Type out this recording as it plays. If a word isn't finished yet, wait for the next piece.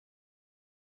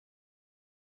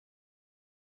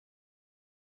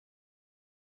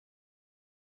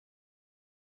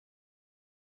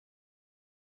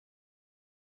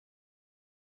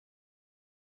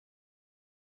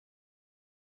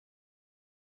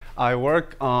I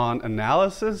work on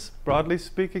analysis, broadly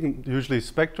speaking, usually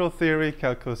spectral theory,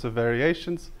 calculus of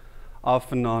variations,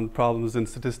 often on problems in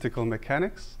statistical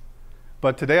mechanics.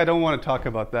 But today I don't want to talk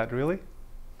about that, really.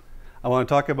 I want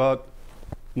to talk about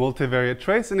multivariate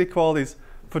trace inequalities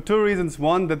for two reasons.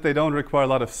 One, that they don't require a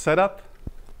lot of setup.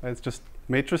 It's just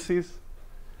matrices.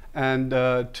 And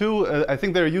two, I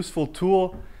think they're a useful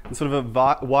tool in sort of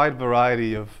a wide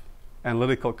variety of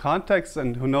analytical contexts.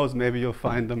 And who knows, maybe you'll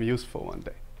find them useful one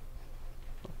day.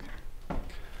 Okay.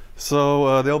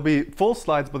 So there'll be full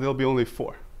slides, but there'll be only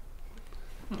 4.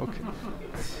 Okay.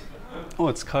 Oh,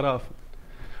 it's cut off.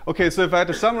 Okay, so if I had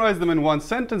to summarize them in one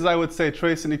sentence, I would say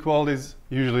trace inequalities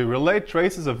usually relate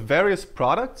traces of various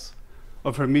products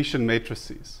of Hermitian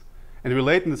matrices, and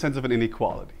relate in the sense of an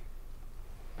inequality.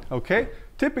 Okay,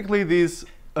 typically these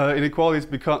inequalities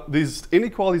become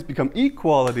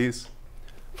equalities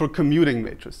for commuting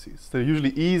matrices. They're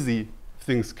usually easy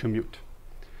things commute,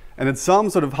 and in some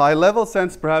sort of high-level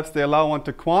sense, perhaps they allow one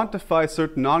to quantify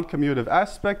certain non-commutative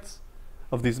aspects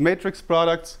of these matrix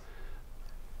products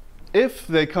if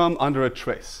they come under a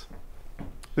trace.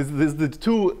 This is the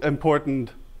two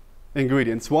important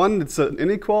ingredients. One, it's an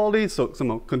inequality, so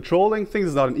somehow controlling things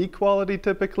is not an equality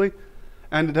typically,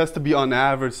 and it has to be on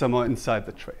average somehow inside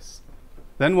the trace.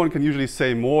 Then one can usually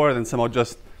say more than somehow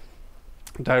just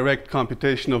direct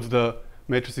computation of the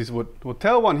matrices would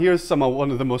tell one. Here's somehow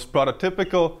one of the most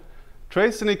prototypical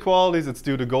trace inequalities. It's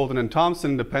due to Golden and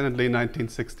Thomson independently in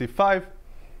 1965.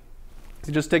 So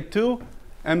you just take two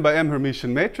m by m Hermitian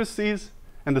matrices,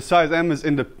 and the size m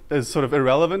is sort of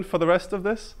irrelevant for the rest of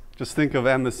this. Just think of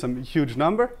m as some huge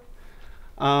number.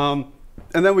 And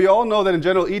then we all know that in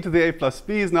general e to the a plus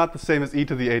b is not the same as e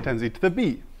to the a times e to the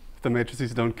b if the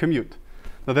matrices don't commute.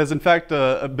 Now there's in fact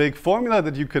a big formula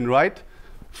that you can write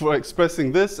for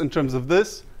expressing this in terms of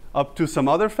this up to some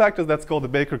other factors. That's called the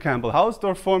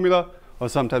Baker-Campbell-Hausdorff formula, or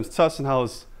sometimes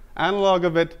Zassenhaus analog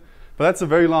of it. But that's a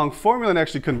very long formula, and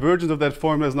actually convergence of that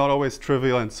formula is not always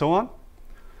trivial and so on.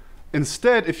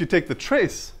 Instead, if you take the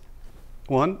trace,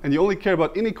 1, and you only care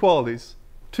about inequalities,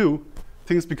 2,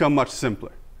 things become much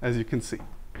simpler, as you can see.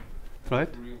 Right?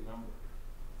 Real number.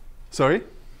 Sorry?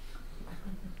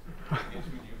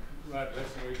 Right,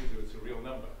 that's how you do it. It's a real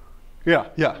number. Yeah,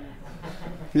 yeah.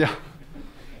 Yeah.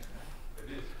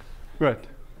 It is. Right.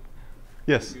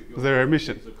 Yes, they're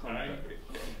Hermitian.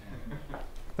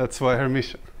 That's why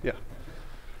Hermitian, yeah.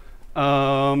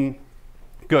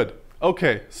 Good.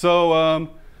 Okay, so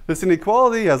this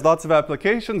inequality has lots of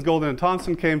applications. Golden and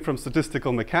Thomson came from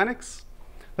statistical mechanics.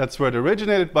 That's where it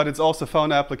originated, but it's also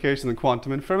found applications in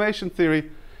quantum information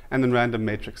theory and in random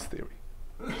matrix theory.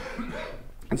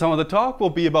 And some of the talk will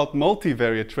be about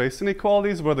multivariate trace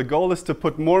inequalities, where the goal is to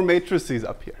put more matrices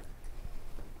up here.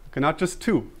 Okay, not just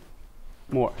 2,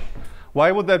 more.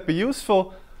 Why would that be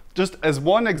useful? Just as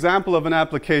one example of an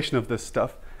application of this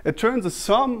stuff, it turns a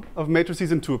sum of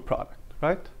matrices into a product,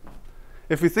 right?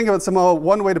 If we think about somehow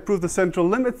one way to prove the central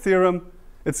limit theorem,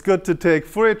 it's good to take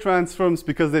Fourier transforms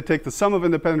because they take the sum of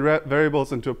independent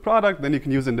variables into a product, then you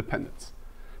can use independence.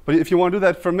 But if you want to do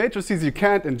that for matrices, you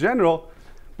can't in general.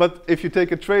 But if you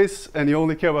take a trace and you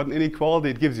only care about an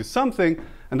inequality, it gives you something,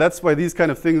 and that's why these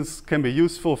kind of things can be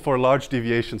useful for large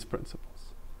deviations principles.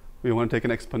 We want to take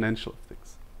an exponential of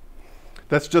things.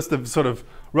 That's just a sort of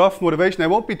rough motivation. I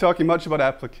won't be talking much about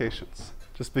applications,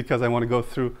 just because I want to go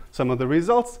through some of the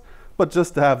results, but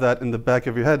just to have that in the back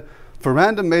of your head. For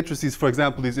random matrices, for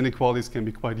example, these inequalities can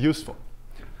be quite useful.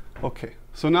 Okay,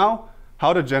 so now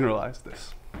how to generalize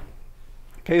this.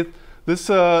 Okay, this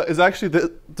is actually,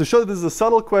 to show that this is a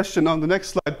subtle question on the next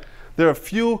slide, there are a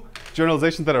few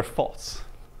generalizations that are false.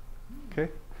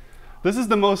 Okay, this is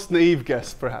the most naive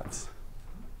guess, perhaps,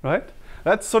 right?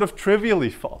 That's sort of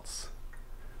trivially false,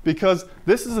 because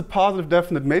this is a positive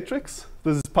definite matrix.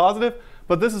 This is positive,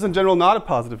 but this is in general not a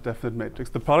positive definite matrix.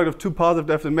 The product of 2 positive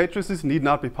definite matrices need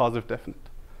not be positive definite.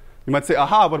 You might say,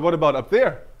 aha, but what about up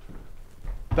there?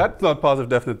 That's not positive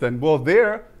definite then. Well,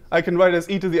 there, I can write as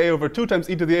e to the a over 2 times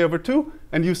e to the a over 2,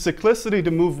 and use cyclicity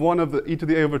to move one of the e to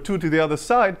the a over 2 to the other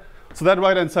side. So that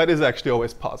right-hand side is actually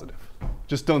always positive.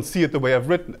 Just don't see it the way I've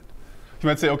written it. You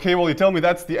might say, okay, well, you tell me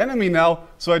that's the enemy now,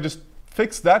 so I just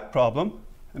fix that problem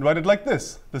and write it like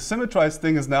this. The symmetrized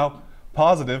thing is now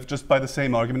positive just by the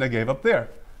same argument I gave up there.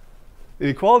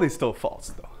 Inequality is still false,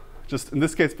 though, just in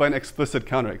this case by an explicit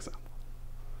counterexample.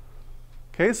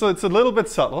 Okay, so it's a little bit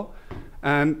subtle.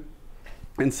 And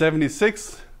in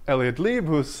 76, Elliott Lieb,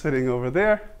 who's sitting over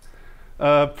there,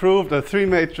 proved a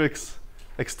 3-matrix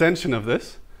extension of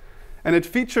this. And it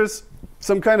features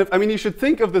some kind of, I mean, you should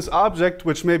think of this object,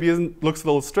 which maybe looks a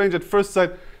little strange at first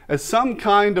sight, as some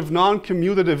kind of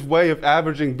non-commutative way of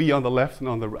averaging B on the left and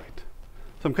on the right.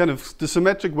 Some kind of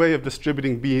symmetric way of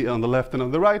distributing B on the left and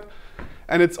on the right.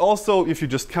 And it's also, if you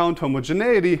just count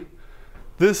homogeneity,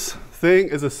 this thing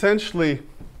is essentially,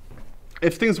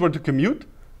 if things were to commute,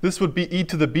 this would be e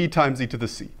to the b times e to the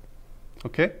c.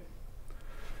 Okay?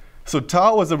 So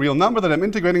tau is a real number that I'm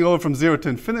integrating over from 0 to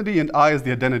infinity, and I is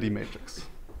the identity matrix.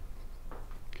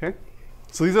 Okay?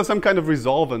 So these are some kind of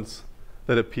resolvents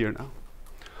that appear now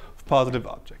of positive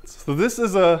objects. So this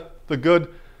is the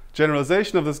good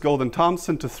generalization of this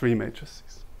Golden-Thomson to 3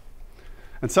 matrices.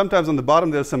 And sometimes on the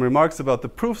bottom there's some remarks about the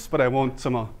proofs, but I won't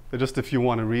somehow, just if you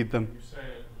want to read them. You say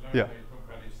Yeah.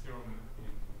 Lemm-Leibniz theorem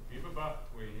in Bieberbach,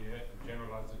 where he had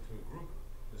generalized it to a group,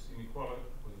 this inequality,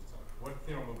 what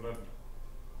theorem of Leibniz?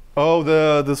 Oh,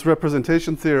 this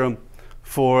representation theorem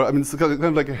for, I mean, it's kind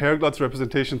of like a Herglotz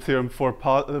representation theorem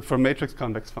for matrix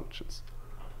convex functions.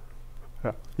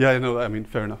 Yeah, yeah, I know, I mean,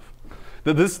 fair enough.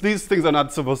 These things are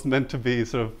not meant to be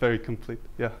sort of very complete.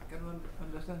 Yeah. Can one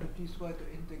understand at least why the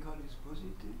integral is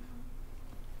positive?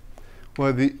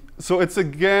 Well, so it's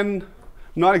again,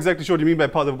 I'm not exactly sure what you mean by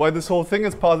positive. Why this whole thing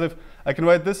is positive, I can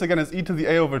write this again as e to the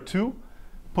a over 2,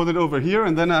 put it over here,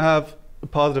 and then I have a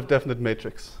positive definite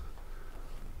matrix.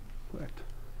 Right.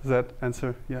 Does that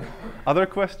answer? Yeah. Other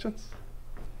questions?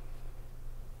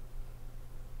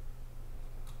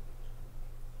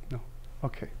 No.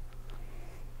 Okay.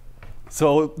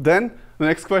 So then the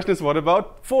next question is, what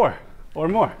about 4 or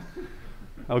more?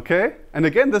 Okay? And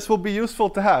again, this will be useful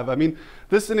to have. I mean,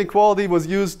 this inequality was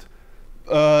used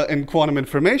in quantum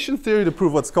information theory to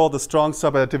prove what's called the strong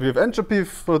subadditivity of entropy,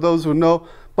 for those who know.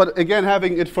 But again,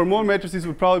 having it for more matrices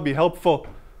would probably be helpful,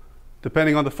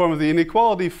 depending on the form of the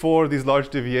inequality, for these large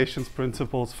deviations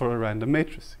principles for random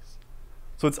matrices.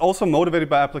 So it's also motivated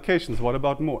by applications. What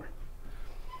about more?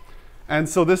 And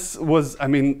so this was, I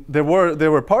mean, there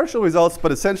were partial results,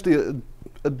 but essentially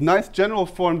a nice general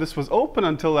form. This was open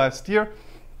until last year.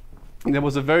 And there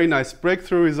was a very nice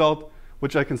breakthrough result,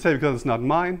 which I can say because it's not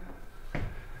mine.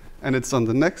 And it's on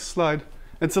the next slide.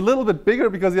 It's a little bit bigger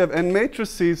because you have n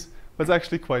matrices, but it's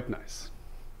actually quite nice.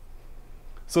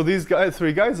 So these guys,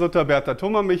 3 guys, Lothar, Berta,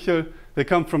 Thomas, Michel, they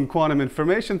come from quantum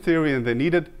information theory, and they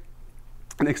needed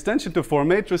an extension to 4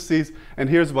 matrices. And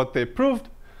here's what they proved.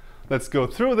 Let's go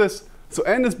through this. So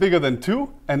n is bigger than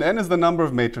 2, and n is the number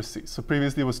of matrices. So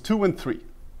previously it was 2 and 3.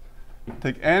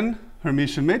 Take n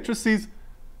Hermitian matrices.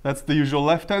 That's the usual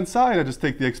left-hand side. I just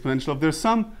take the exponential of their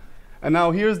sum. And now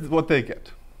here's what they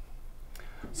get.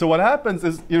 So what happens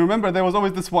is, you remember there was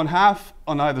always this 1/2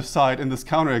 on either side in this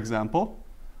counterexample,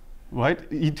 right?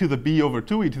 E to the b over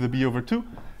 2, e to the b over 2.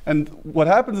 And what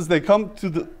happens is they come to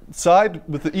the side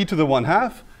with the e to the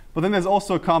 1/2, but then there's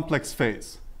also a complex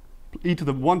phase. E to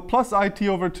the 1 plus it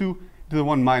over 2, e to the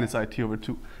 1 minus it over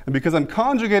 2. And because I'm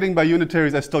conjugating by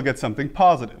unitaries, I still get something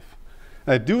positive.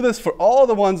 And I do this for all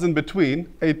the ones in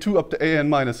between, a2 up to an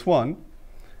minus 1,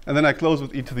 and then I close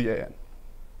with e to the an.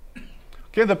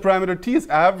 Okay, the parameter t is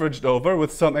averaged over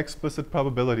with some explicit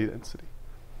probability density.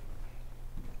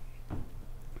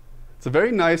 It's a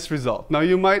very nice result. Now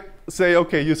you might say,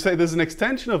 okay, you say there's an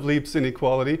extension of Leib's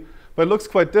inequality, but it looks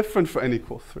quite different for n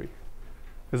equals 3.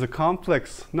 There's a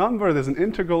complex number, there's an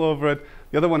integral over it.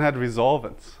 The other one had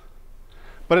resolvents.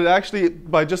 But it actually,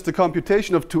 by just the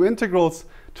computation of 2 integrals,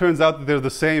 turns out that they're the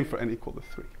same for n equal to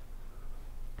 3.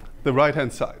 The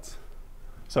right-hand sides.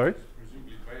 Sorry?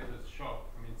 Presumably beta is sharp.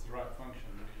 I mean, it's the right function.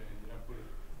 You don't put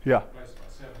it Yeah. place by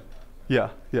 7 times. Yeah,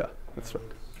 yeah, that's right.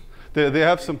 They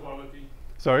have some. Equality,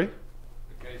 Sorry?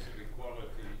 the case of equality.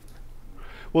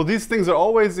 Well, these things are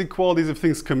always equalities if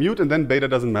things commute, and then beta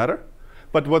doesn't matter.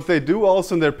 But what they do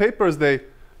also in their papers, they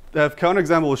have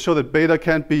counterexamples show that beta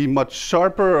can't be much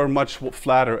sharper or much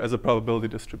flatter as a probability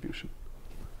distribution.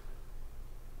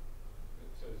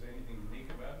 So is there anything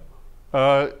unique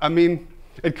about it? I mean,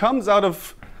 it comes out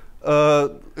of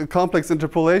a complex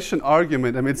interpolation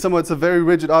argument. I mean, it's a very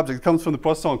rigid object. It comes from the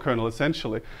Poisson kernel,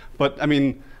 essentially. But I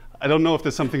mean, I don't know if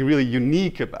there's something really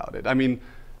unique about it. I mean,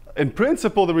 in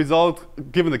principle, the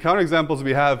result, given the counterexamples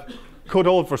we have, could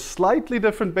hold for slightly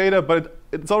different beta, but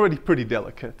it's already pretty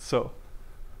delicate. So,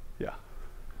 yeah.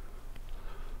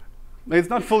 It's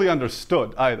not fully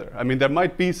understood either. I mean, there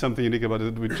might be something unique about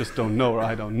it that we just don't know, or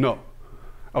I don't know.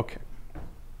 Okay,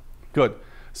 good.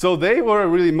 So they were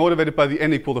really motivated by the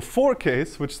n equal to 4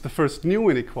 case, which is the first new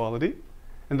inequality.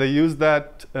 And they used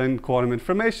that in quantum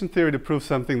information theory to prove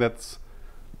something that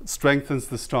strengthens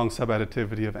the strong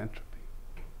subadditivity of entropy.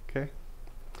 Okay?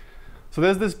 So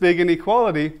there's this big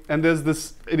inequality, and there's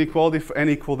this inequality for n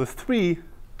equal to 3.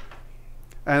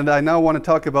 And I now want to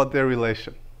talk about their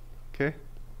relation. Okay?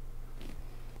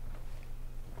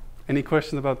 Any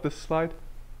questions about this slide?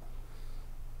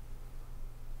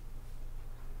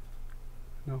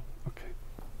 No? Okay.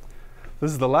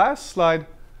 This is the last slide.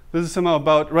 This is somehow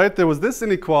about, right, there was this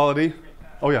inequality.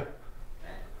 Oh, yeah.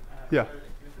 Yeah. So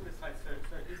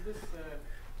is this,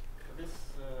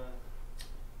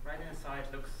 right-hand side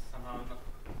looks somehow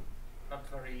not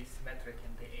very symmetric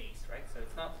in the A's, right? So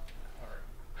it's not, or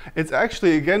it's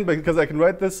actually, again, because I can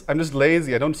write this, I'm just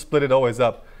lazy, I don't split it always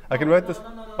up. I can write this.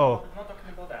 No, oh. I'm not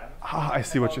talking about that. I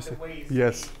see what you're saying.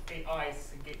 Yes.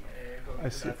 AIs I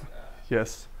see.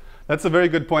 Yes. That's a very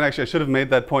good point, actually. I should have made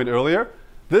that point earlier.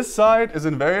 This side is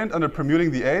invariant under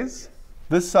permuting the A's.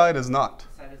 This side is not.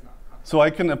 So I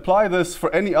can apply this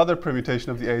for any other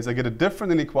permutation of the A's. I get a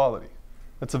different inequality.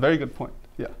 That's a very good point.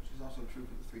 Yeah. Which is also true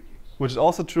for the 3 cases. Which is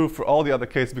also true for all the other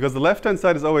cases, because the left-hand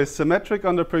side is always symmetric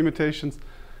under permutations,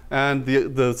 and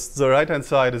the right-hand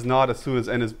side is not as soon as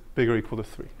n is bigger or equal to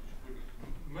 3.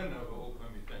 Men have all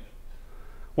permutations.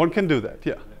 One can do that,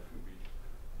 yeah.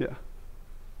 Yeah.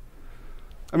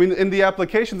 I mean, in the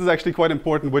applications, it's actually quite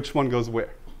important which one goes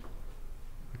where.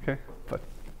 Okay, but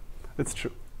it's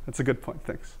true. That's a good point,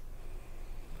 thanks.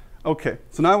 Okay,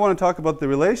 so now I want to talk about the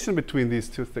relation between these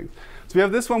two things. So we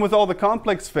have this one with all the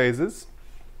complex phases,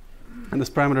 and this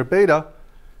parameter beta,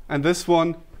 and this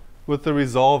one with the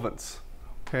resolvents,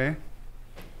 okay?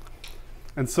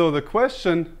 And so the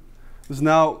question is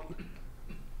now,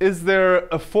 is there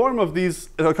a form of these,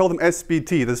 I call them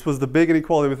SBT, this was the big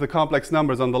inequality with the complex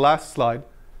numbers on the last slide.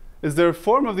 Is there a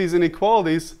form of these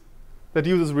inequalities that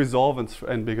uses resolvents for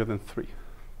n bigger than 3?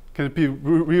 Can it be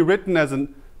rewritten as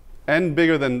an n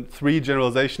bigger than 3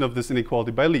 generalization of this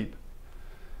inequality by Lemm?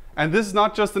 And this is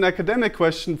not just an academic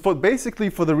question, basically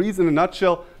for the reason in a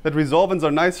nutshell that resolvents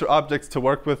are nicer objects to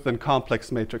work with than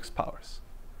complex matrix powers.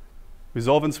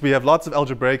 Resolvents, we have lots of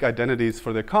algebraic identities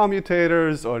for their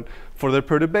commutators or for their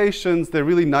perturbations. They're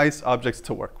really nice objects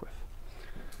to work with.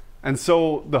 And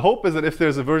so the hope is that if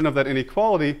there's a version of that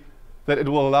inequality, that it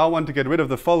will allow one to get rid of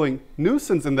the following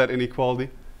nuisance in that inequality.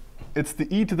 It's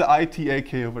the e to the it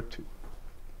ak over 2.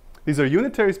 These are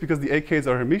unitaries because the ak's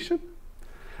are Hermitian.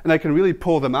 And I can really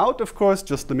pull them out, of course.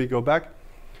 Just let me go back.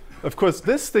 Of course,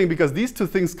 this thing, because these two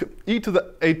things, e to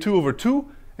the a2 over 2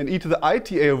 and e to the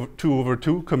it2 over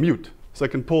 2 commute. So I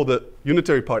can pull the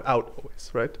unitary part out always,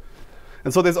 right?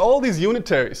 And so there's all these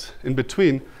unitaries in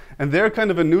between, and they're kind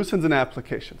of a nuisance in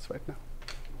applications right now.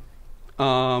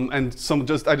 And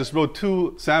I just wrote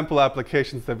 2 sample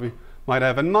applications that we might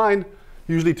have in mind,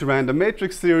 usually to random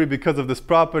matrix theory because of this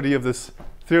property of this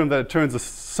theorem that it turns a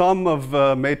sum of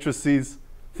matrices,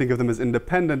 think of them as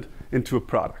independent, into a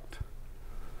product.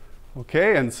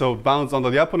 Okay, and so bounds on the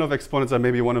Lyapunov exponents are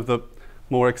maybe one of the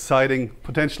more exciting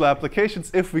potential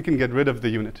applications if we can get rid of the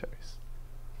unitaries.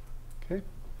 Okay.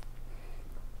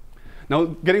 Now,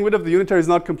 getting rid of the unitaries is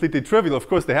not completely trivial. Of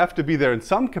course, they have to be there in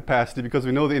some capacity because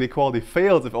we know the inequality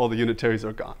fails if all the unitaries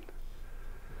are gone.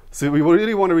 So we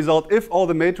really want to result if all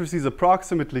the matrices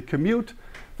approximately commute,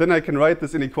 then I can write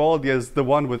this inequality as the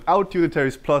one without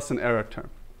unitaries plus an error term.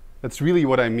 That's really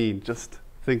what I mean. Just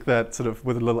think that sort of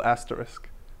with a little asterisk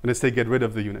when I say get rid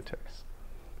of the unitaries.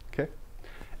 Okay.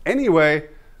 Anyway,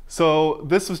 so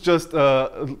this was just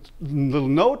a little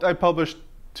note I published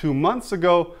 2 months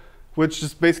ago, which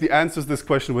just basically answers this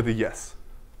question with a yes.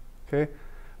 Okay,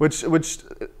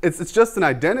 it's just an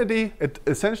identity.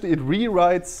 Essentially it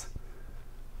rewrites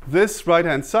this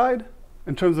right-hand side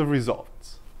in terms of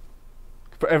resolvents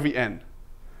for every n.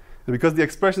 And because the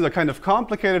expressions are kind of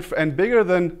complicated for n bigger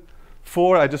than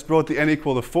 4, I just wrote the n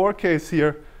equal to 4 case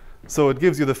here. So it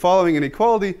gives you the following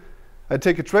inequality. I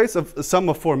take a trace of a sum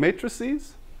of 4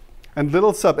 matrices, and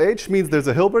little sub h means there's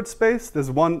a Hilbert space.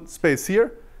 There's one space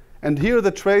here, and here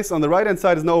the trace on the right-hand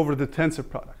side is now over the tensor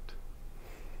product.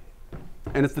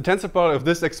 And it's the tensor product of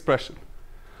this expression.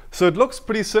 So it looks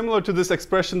pretty similar to this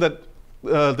expression that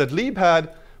Lemm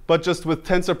had, but just with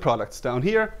tensor products down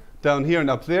here, and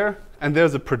up there. And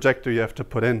there's a projector you have to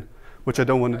put in, which I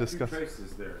don't want to discuss.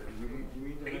 Traces there.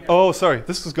 Oh, sorry,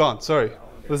 this was gone. Sorry,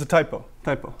 there's a typo.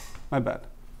 My bad.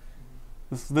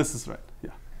 This is right.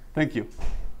 Yeah, thank you.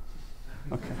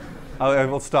 Okay, I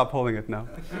will stop holding it now.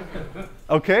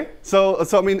 Okay, so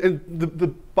I mean, the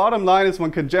bottom line is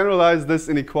one can generalize this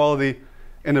inequality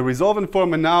in a resolvent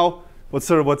form, and now what's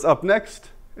up next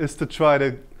is to try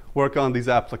to work on these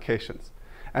applications.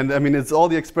 And I mean, all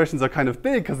the expressions are kind of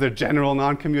big because they're general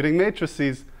non-commuting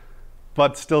matrices,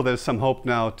 but still there's some hope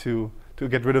now to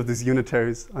get rid of these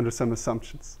unitaries under some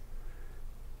assumptions.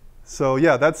 So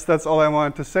yeah, that's all I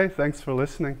wanted to say. Thanks for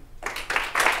listening.